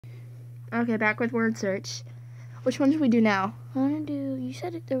Okay, back with word search. Which one should we do now? I want to do. You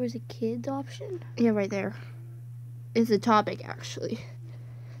said there was a kids option. Yeah, right there. It's a topic, actually.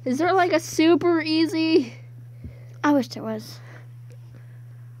 Is there like a super easy? I wish there was.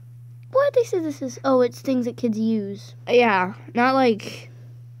 What they said this is? Oh, it's things that kids use. Yeah, not like.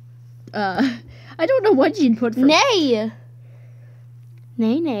 I don't know what you'd put for. Nay.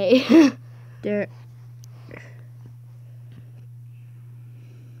 Nay. There.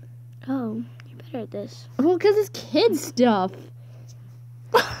 Oh, you're better at this. Well, because it's kid stuff.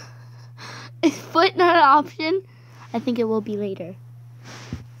 Is foot not an option? I think it will be later.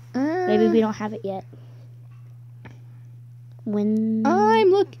 Maybe we don't have it yet. When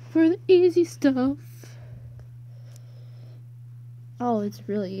I'm looking for the easy stuff. Oh, it's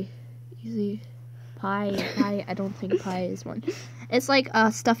really easy. Pie. I don't think pie is one. It's like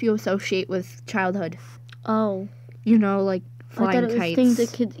stuff you associate with childhood. Oh, You know, like flying I thought it was kites. things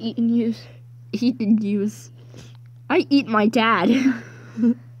that kids eat and use. Eat and use. I eat my dad.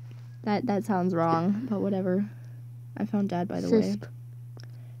 That sounds wrong, but whatever. I found dad, by the way. Sisp.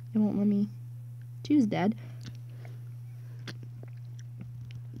 It won't let me choose dad.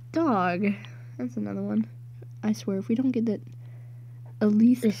 Dog. That's another one. I swear, if we don't get that, at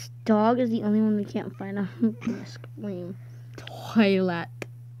least This dog is the only one we can't find on the screen. toilet.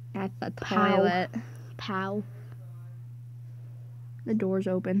 At the Pow. toilet. Pow. The door's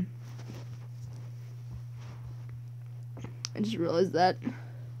open. I just realized that.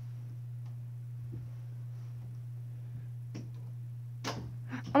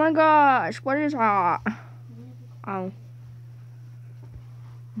 Oh my gosh, what is that? Oh.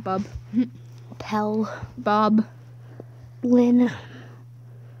 Bub. Pell. Bob. Lynn.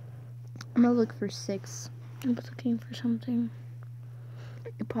 I'm gonna look for 6. I was looking for something.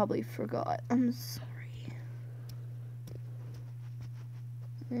 You probably forgot. I'm sorry.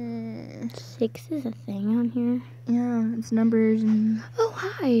 6 is a thing on here. Yeah, it's numbers and Oh,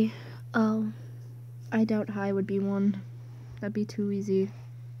 hi. Oh. I doubt high would be one. That'd be too easy.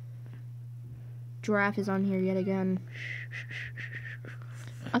 Giraffe is on here yet again.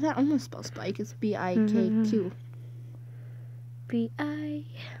 I thought I'm gonna spell spike. It's B-I-K-Q.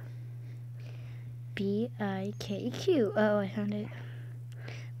 B-I-K-Q. Oh, I found it.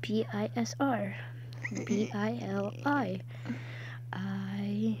 B-I-S-R. B-I-L-I.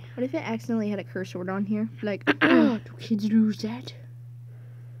 What if it accidentally had a curse word on here? Like, do kids lose that?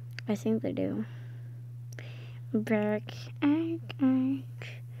 I think they do. Back.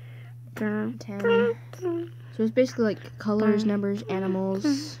 10. So it's basically like colors, numbers,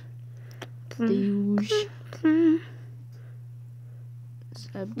 animals, the use.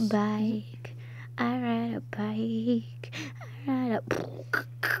 Subs. Bike. I ride a bike. I ride a.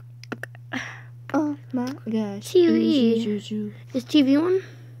 Oh my gosh. TV. Is TV on?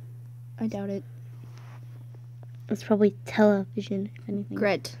 I doubt it. It's probably television, if anything.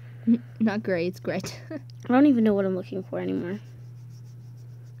 Gret. Not gray, it's Gret. I don't even know what I'm looking for anymore.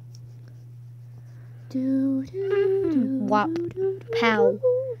 Wop. Pow.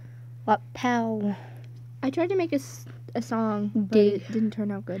 Wop. Pow. I tried to make a song, but Dig. it didn't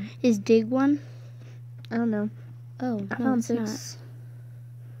turn out good. Is Dig one? I don't know. Oh, I no, found it's 6. not.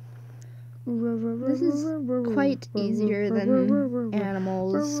 This is quite easier than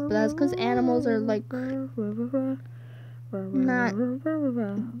animals, but that's because animals are like not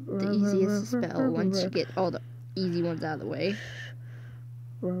the easiest to spell once you get all the easy ones out of the way.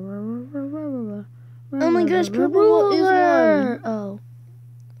 Oh my gosh, purple is one. Oh.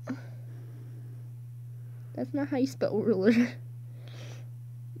 That's not how you spell ruler.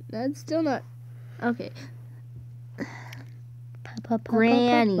 That's still not. Okay.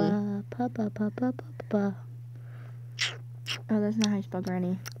 Granny. Oh, that's not how you spell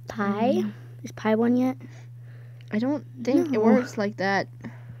granny. Pie? Is pie one yet? I don't think it works like that.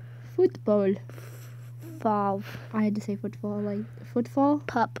 Football. Fall. I had to say football. Like, footfall?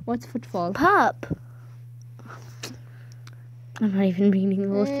 Pup. What's footfall? Pup. I'm not even reading the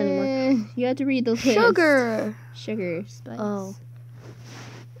list anymore. You have to read the list. Sugar. Sugar. Spice. Oh.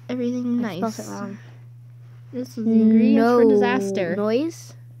 Everything I nice. spelled it wrong. This is the ingredients for disaster.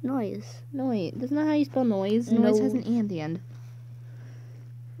 Noise? Noise. Noise. That's not how you spell noise. Noise has an E at the end.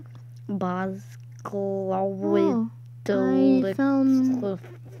 Oh, I found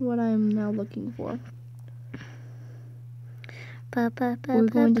what I'm now looking for. We're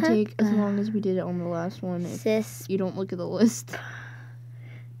going to take as long as we did it on the last one if Sis. you don't look at the list.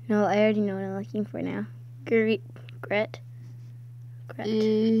 No, I already know what I'm looking for now. Gret.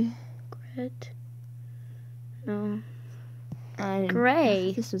 No.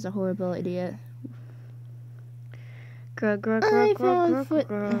 Gray. This is a horrible idiot. I found foot.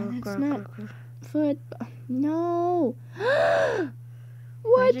 It's not foot. No.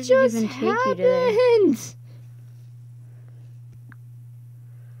 What did it just even take you to there? happened?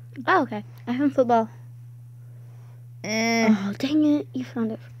 Oh, okay. I found football. Eh. Oh, dang it. You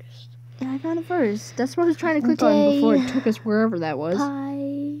found it first. I found it first. That's what I was trying to click on before it took us wherever that was.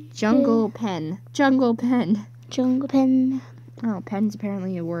 Pie. Jungle pen. Jungle pen. Jungle pen. Oh, pen's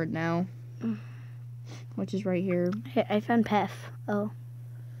apparently a word now. Which is right here. Here, I found Pef. Oh.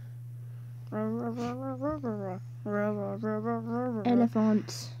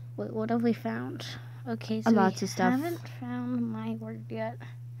 Elephant. Wait, what have we found? Okay, so Lots we of stuff. haven't found my word yet.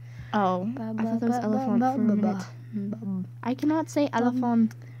 Oh, I thought that was elephant for a minute. I cannot say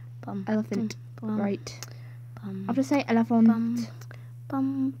elephant. Elephant. Right. I have to say elephant.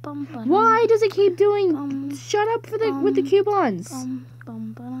 Why does it keep doing? Shut up for the with the coupons.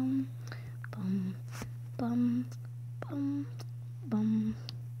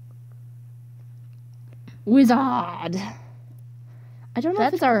 Wizard. I don't know if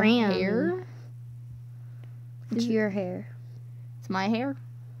That's it's our grand. hair. It's your hair. It's my hair.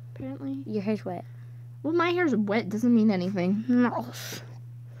 Apparently. Your hair's wet. Well, my hair's wet doesn't mean anything. No.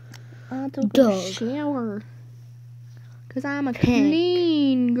 I took a Doug. shower. Cause I'm a Pink.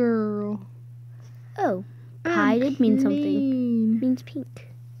 clean girl. Oh. I'm Pie did mean something. clean. Means pink.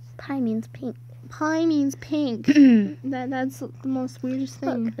 Pie means pink. Pie means pink. That's the most weirdest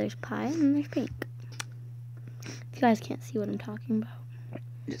thing. Look, there's pie and there's pink. You guys can't see what I'm talking about.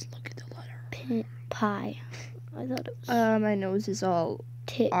 Just look at the letter. Pie. I thought it was My nose is all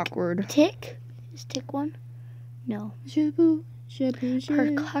tick. awkward. Tick? Is tick one? No. Shabu, shabu,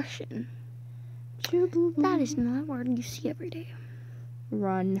 shabu, Percussion. shabu. That is not a word you see every day.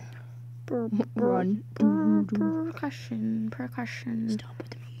 Run. Run. Run. Percussion. Percussion. Stop with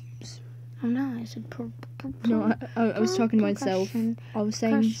the memes. Oh no, I said No, I was talking to myself. percussion. I was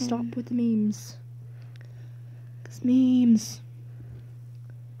saying Percussion. stop with the memes. Cause memes.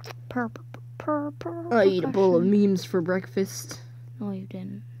 I ate a bowl of memes for breakfast. No, you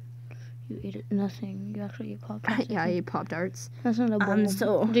didn't. You ate nothing. You actually ate Pop-Tarts. Yeah, I ate Pop-Tarts. That's not a bowl.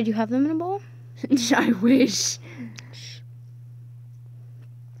 So Did you have them in a bowl? I wish.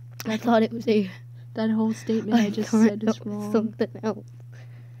 I thought it was that whole statement I just said is wrong. Something else.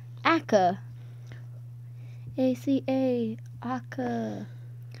 Aka. A-C-A. Aka.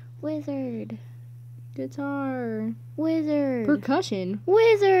 Wizard. Guitar. Wizard. Percussion.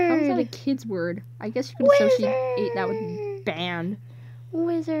 Wizard. How is that a kid's word? I guess you could associate that with band.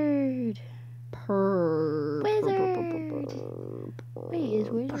 Wizard. Wizard. Wait, is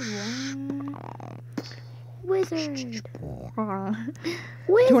wizard one? Wizard.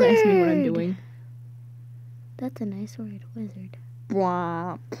 Wizard. Don't ask me what I'm doing. That's a nice word, wizard.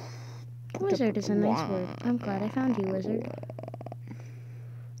 Blah. Wizard is a nice word. I'm glad I found you, wizard.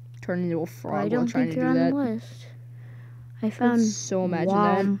 Turn into a frog I while don't trying think to you're do on that. the list. I found So imagine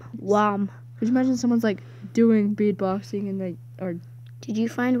Wom. that. Wom. Could you imagine someone's like doing beatboxing and like or Did you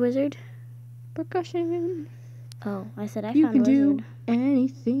find wizard? percussion? Oh, I said I You found can wizard. do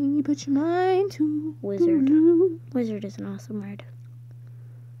anything you put your mind to. Wizard. Do. Wizard is an awesome word.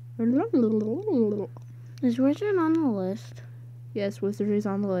 Yes, Is wizard on the list? wizard is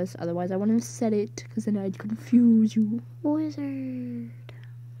on the list. Otherwise, I wouldn't have said it because then I'd confuse you. Wizard.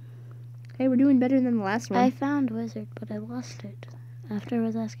 Hey, we're doing better than the last one. I found wizard, but I lost it after I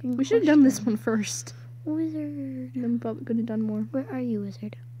was asking. We should have done this one first. Wizard. Then we probably could have done more. Where are you,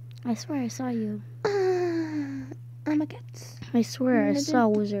 wizard? I swear I saw you. I'm a cat. I swear I saw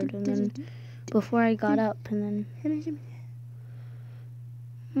wizard, and then before I got up, and then.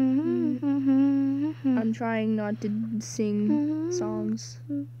 I'm trying not to sing songs.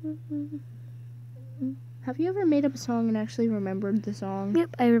 Have you ever made up a song and actually remembered the song?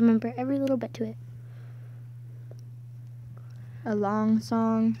 Yep, I remember every little bit to it. A long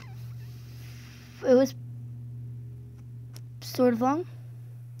song? It was sort of long.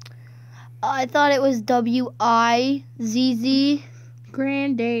 I thought it was W-I-Z-Z.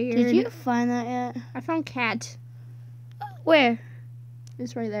 Granddad. Did you find that yet? I found cat. Where?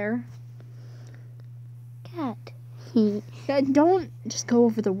 It's right there. Cat. Yeah, don't just go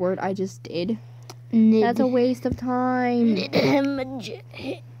over the word I just did. That's a waste of time. Be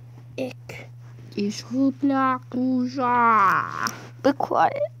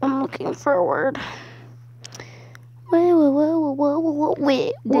quiet. I'm looking for a word.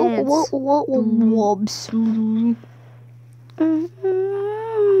 Wait. Wobs.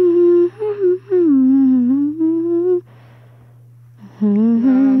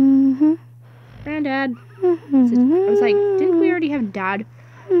 Granddad. I was like, didn't we already have dad?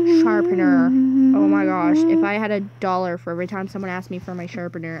 Sharpener. Oh my gosh, if I had $1 for every time someone asked me for my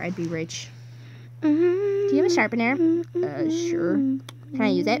sharpener, I'd be rich. Do you have a sharpener? Sure. Can I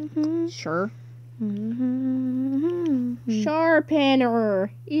use it? Sure.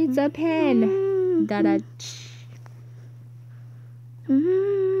 Sharpener. It's a pen. Da-da.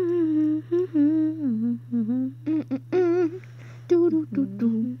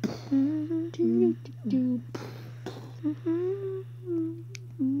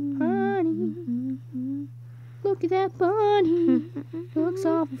 Honey, look at that bunny. Looks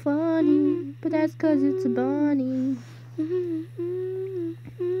awful funny, but that's 'cause it's a bunny.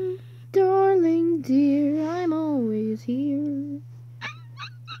 Darling dear, I'm always here.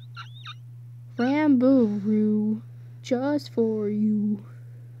 Rambaroo, just for you.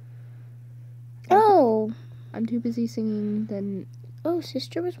 Oh. I'm too busy singing then. Oh,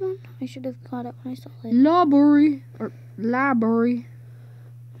 Sister was one? I should have caught it when I saw it. Library.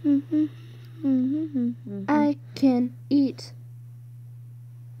 I can eat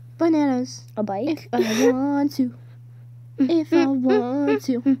bananas. A bike? If I want to. If I want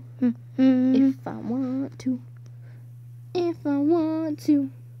to. If I want to. If I want to.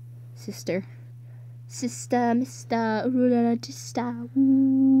 Sister, Mr.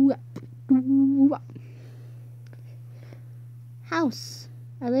 House.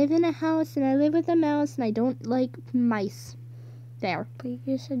 I live in a house and I live with a mouse and I don't like mice. There. But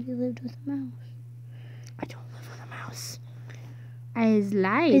you said you lived with a mouse. I don't live with a mouse. I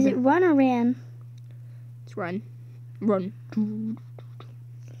lied. Is it run or ran? It's run. Run.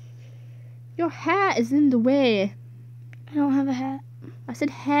 Your hat is in the way. I don't have a hat. I said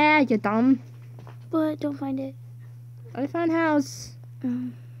hair, you dumb. But don't find it. I found house.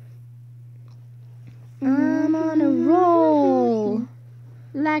 I'm on a roll.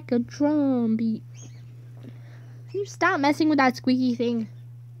 Like a drum beat. Can you stop messing with that squeaky thing?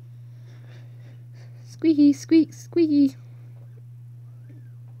 Squeaky, squeak, squeaky.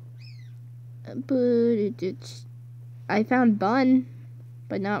 But I found bun,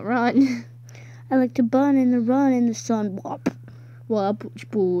 but not run. I like to bun and the run in the sun. Wop. Booch,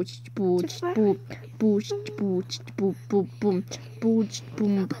 booch, booch, booch, booch, booch, boom, boom, boom, booch,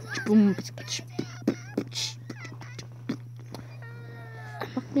 boom, boom,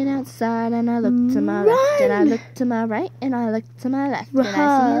 walking outside and I look to my left and I look to my right and I look to my left and I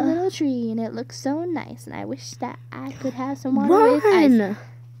see a little tree and it looks so nice and I wish that I could have some water with ice.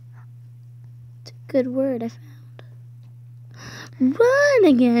 It's a good word I found. Run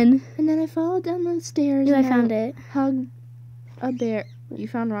again. And then I fall down the stairs. I found it. Hug a bear. You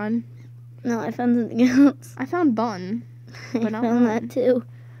found Run? No, I found something else. I found Bun. I found that too.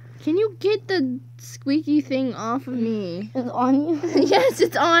 Can you get the squeaky thing off of me? It's on you? Yes,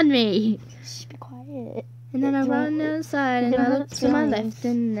 it's on me. Shh, be quiet. And then I run outside and I look to my left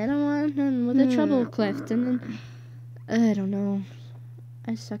and then I run with a treble clef and then I don't know.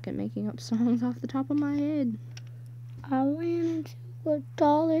 I suck at making up songs off the top of my head. I ran into a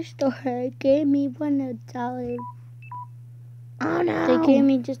dollar store. It gave me $1. Oh no! They gave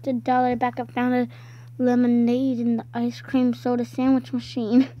me just $1 back. I found a lemonade in the ice cream soda sandwich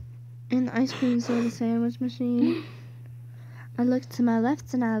machine. In the ice cream soda sandwich machine. I looked to my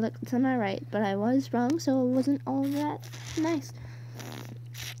left and I looked to my right, but I was wrong, so it wasn't all that nice.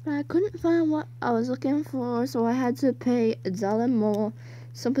 I couldn't find what I was looking for, so I had to pay $1 more.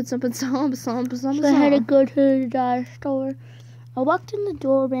 Something. So I had to go to the dollar store. I walked in the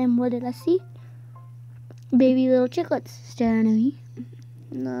door and what did I see? Baby little chicklets staring at me.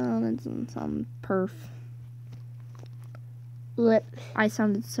 No, that's some perf. Lips. I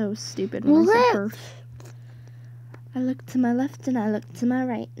sounded so stupid when I said perf. I looked to my left and I looked to my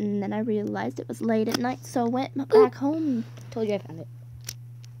right, and then I realized it was late at night, so I went back home. Told you I found it.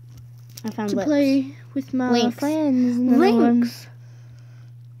 I found to lips. Play with my friends. Links.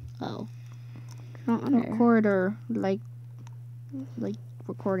 Oh. Not Recorder, like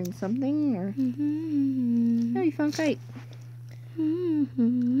recording something, or oh, you found kite.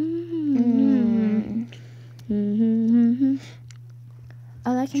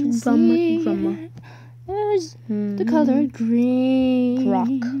 All I can see is the color green. Croc.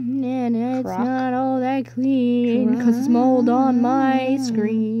 And it's not all that clean, 'cause it's mold on my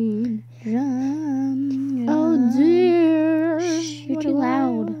screen. Oh dear. Shh, you're too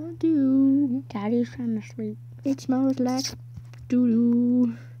loud. Do? Daddy's trying to sleep. It smells like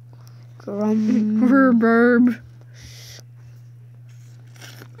doo-doo. Drum. Reverb.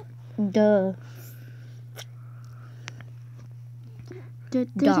 Duh.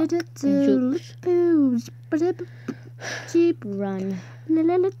 Duck. Jeep. Run.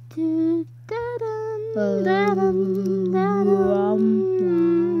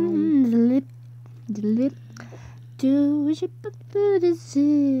 lip. Do it,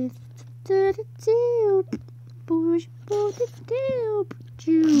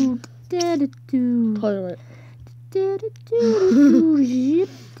 Toilet.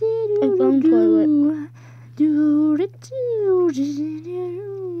 Its own toilet.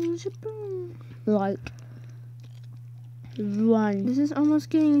 Like. Run. This is almost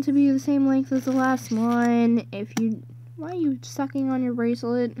getting to be the same length as the last one. Why are you sucking on your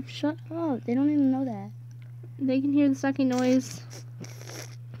bracelet? Shut up. They don't even know that. They can hear the sucking noise.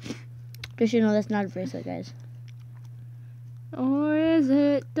 Just so you know, that's not a bracelet, guys. Or is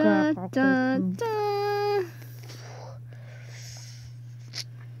it? Da, da, da.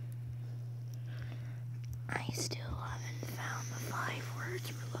 I still haven't found the 5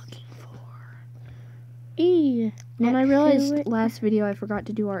 words we're looking for. E. And I realized last video I forgot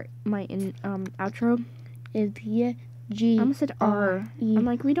to do my outro. Is B G. I almost said R. I'm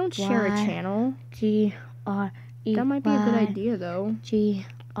like, we don't share a channel. G R E. That might be a good idea though. G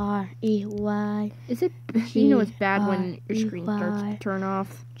R E Y. Is it? You know it's bad when your screen starts to turn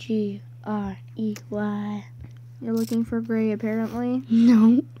off. G R E Y. You're looking for gray apparently.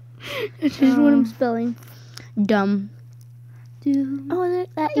 No. That's just what I'm spelling. Dumb. Doom. Oh,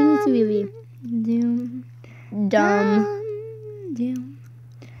 that needs to be Doom. dumb. Doom.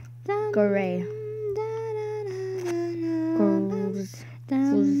 Gray.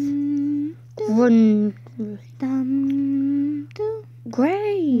 Run.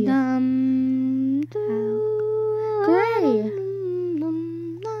 Gray. Gray.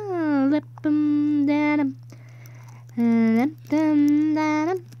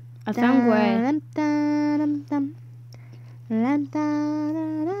 I found gray.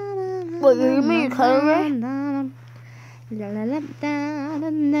 What, you give me your color gray?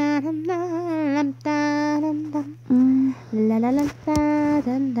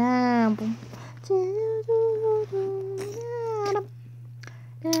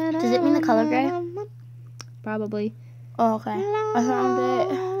 Does it mean the color gray? Probably. Oh, okay. I found it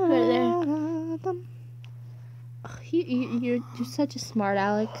right there. You're such a smart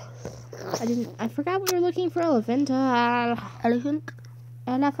aleck. I forgot we were looking for elephant. Elephant?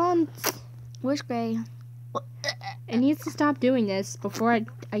 Elephant. Where's gray? It needs to stop doing this before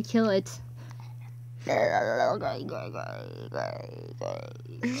I kill it. Gray.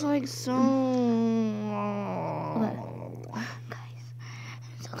 There's like so...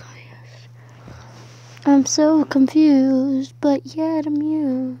 I'm so confused, but yet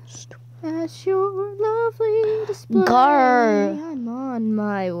amused. As your lovely display, Gar. I'm on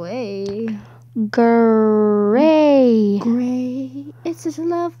my way. Gray. Gray. It's such a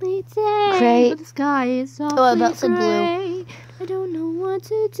lovely day. Gray. But the sky is awfully I about said blue. gray. I don't know what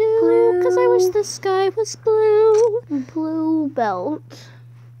to do, because I wish the sky was blue. Blue belt.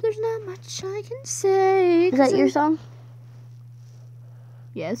 There's not much I can say. Is that your song?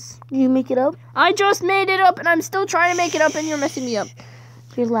 Yes. Did you make it up? I just made it up, and I'm still trying to make it up, and you're messing me up.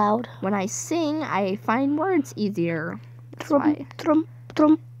 You're loud. When I sing, I find words easier. That's why. Drum,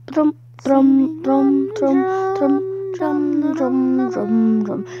 drum, drum, drum, drum, drum, drum, drum, drum, drum,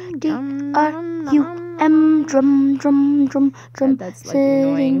 drum. D-R-U-M, drum, drum, drum, drum. That's like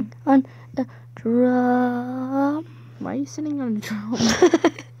annoying. On a drum. Why are you sitting on a drum?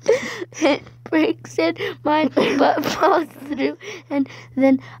 It breaks in my butt falls through, and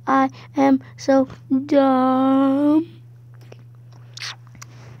then I am so dumb.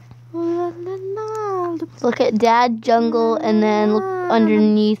 Look at Dad, jungle, and then look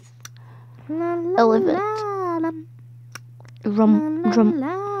underneath elephant. Drum, drum, drum,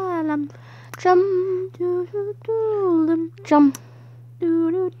 drum,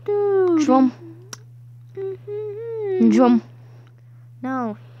 drum, drum.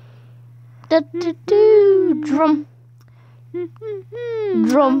 No. Da, da, do, drum, drum,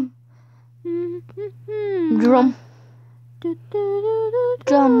 drum, drum, drum, drum,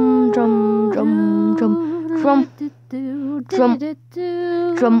 drum, drum, drum,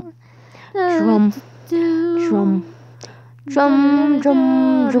 drum, drum, drum, drum,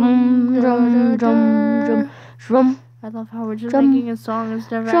 drum, drum, drum, drum, drum. I love how we're just Drum, making a song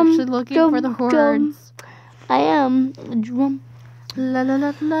instead of drum, actually looking drum, for the drum. words. I am a drum. La la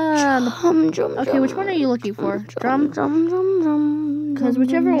la la. Drum, Okay, which one are you looking for? Drum? drum, drum, drum. Because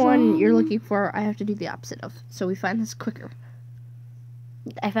whichever one you're looking for, I have to do the opposite of. So we find this quicker.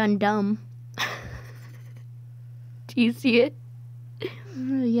 I found dumb. Do you see it?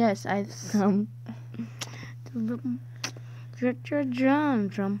 Yes, I've... Drum, drum, drum, drum, drum,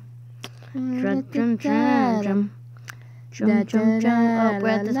 drum, drum. Drum, drum, drum. Oh, we're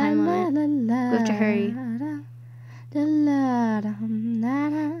at the time limit. We have to hurry. Drum,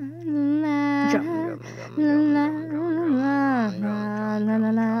 drum, You're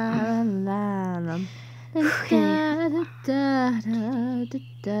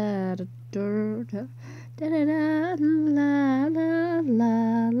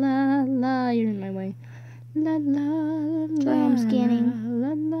in my way. Sorry, I'm scanning.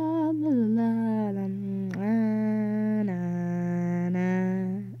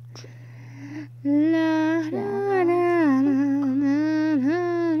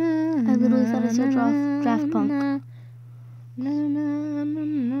 I literally thought I said Daft Punk.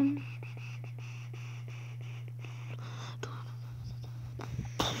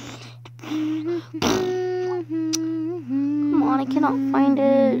 Come on, I cannot find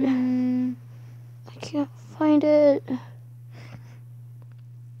it. I can't find it.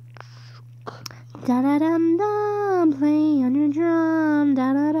 Da da dum dum, play on your drum.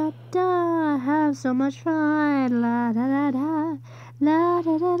 Da da da da, have so much fun. La da da da, la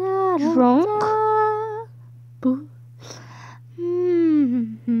da da da. Drunk? Boo.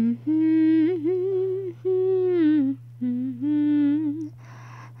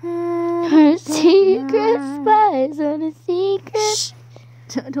 Secret spies on a secret. Shh.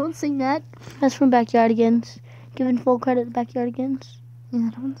 Don't sing that. That's from Backyardigans. Giving full credit to Backyardigans. Yeah,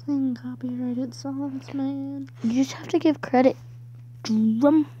 don't sing copyrighted songs, man. You just have to give credit.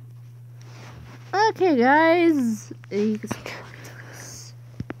 Drum. Okay, guys.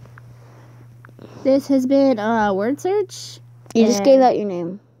 This has been Word Search. You just gave out your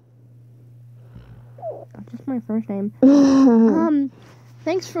name. Just my first name.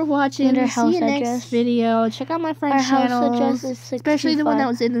 Thanks for watching. And our See house you next address. video. Check out my Our friend's house channel, address is 625. especially the one that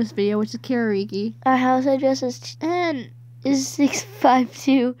was in this video, which is Kirariki. Our house address is And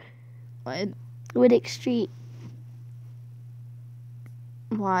 652 what? Whittick Street.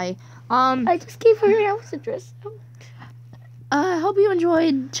 Why? I just gave her your house address. I hope you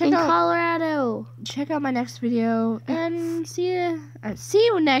enjoyed. In Check Colorado. out my next video, and see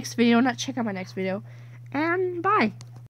you next video. Not check out my next video, and bye.